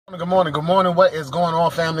Good morning. What is going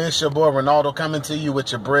on, family? It's your boy Ronaldo coming to you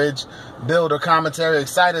with your bridge builder commentary.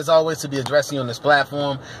 Excited as always to be addressing you on this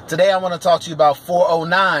platform. Today I want to talk to you about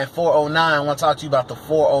 409. I want to talk to you about the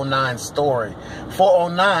 409 story.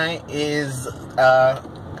 409 is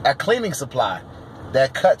a cleaning supply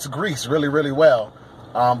that cuts grease really well.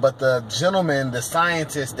 But the gentleman, the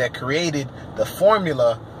scientist that created the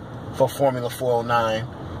formula for Formula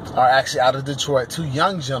 409 are actually out of Detroit. Two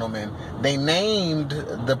young gentlemen. They named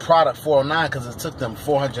the product 409 because it took them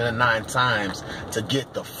 409 times to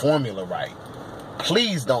get the formula right.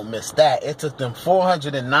 Please don't miss that. It took them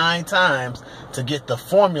 409 times to get the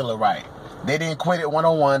formula right. They didn't quit at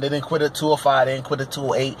 101. They didn't quit at 205. They didn't quit at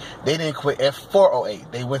 208. They didn't quit at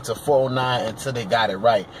 408. They went to 409 until they got it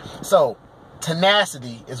right. So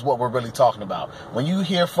tenacity is what we're really talking about. When you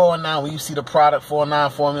hear 409, when you see the product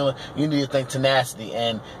 409 formula, you need to think tenacity.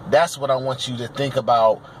 And that's what I want you to think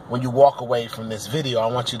about when you walk away from this video.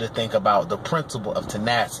 I want you to think about the principle of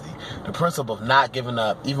tenacity. The principle of not giving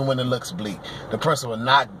up even when it looks bleak. The principle of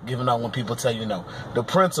not giving up when people tell you no. The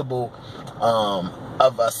principle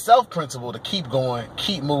of a self-principle to keep going,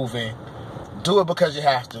 keep moving. Do it because you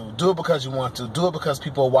have to. Do it because you want to. Do it because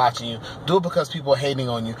people are watching you. Do it because people are hating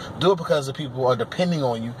on you. Do it because the people are depending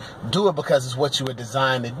on you. Do it because it's what you were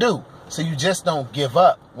designed to do. So you just don't give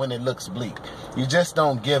up when it looks bleak. You just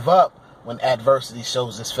don't give up when adversity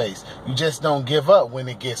shows its face. You just don't give up when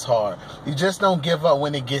it gets hard. You just don't give up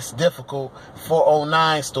when it gets difficult.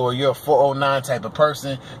 409 story. You're a 409 type of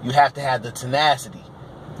person. You have to have the tenacity.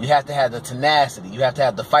 You have to have the tenacity. You have to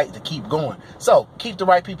have the fight to keep going. So keep the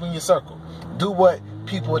right people in your circle. Do what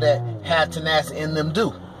people that have tenacity in them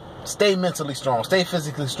do. Stay mentally strong. Stay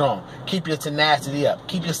physically strong. Keep your tenacity up.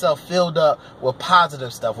 Keep yourself filled up with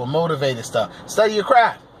positive stuff, with motivated stuff. Study your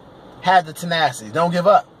craft. Have the tenacity. Don't give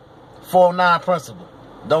up. 409 principle.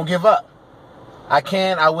 Don't give up. I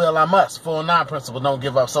can, I will, I must. 409 principle. Don't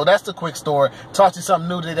give up. So that's the quick story. Taught you something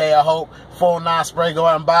new today, I hope. 409 spray. Go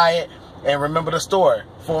out and buy it. And remember the story.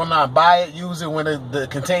 409. Buy it. Use it when the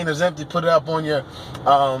container's empty. Put it up on your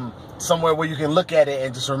somewhere where you can look at it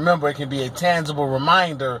and just remember it can be a tangible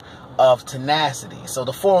reminder of tenacity. So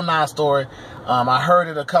the 409 story, I heard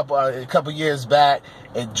it a couple years back.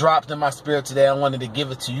 It dropped in my spirit today. I wanted to give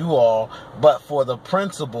it to you all. But for the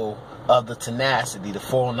principle of the tenacity, the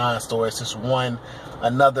 409 story, it's just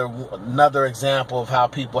another example of how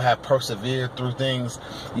people have persevered through things,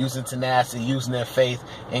 using tenacity, using their faith,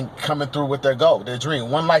 and coming through with their goal, their dream.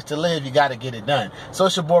 One life to live, you got to get it done. So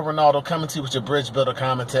it's your boy Ronaldo coming to you with your bridge builder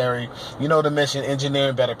commentary. You know the mission,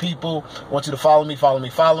 engineering better people. I want you to follow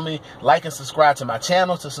me. Like and subscribe to my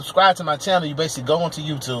channel. To subscribe to my channel, you basically go onto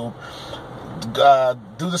YouTube,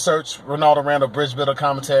 do the search, Ronaldo Randall Bridge Builder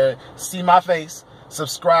Commentary, see my face,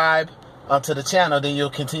 subscribe to the channel, then you'll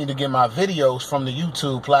continue to get my videos from the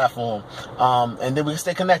YouTube platform. And then we can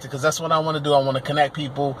stay connected, because that's what I want to do. I want to connect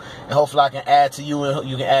people, and hopefully I can add to you and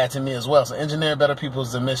you can add to me as well. So engineering better people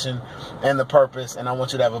is the mission and the purpose, and I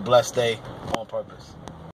want you to have a blessed day.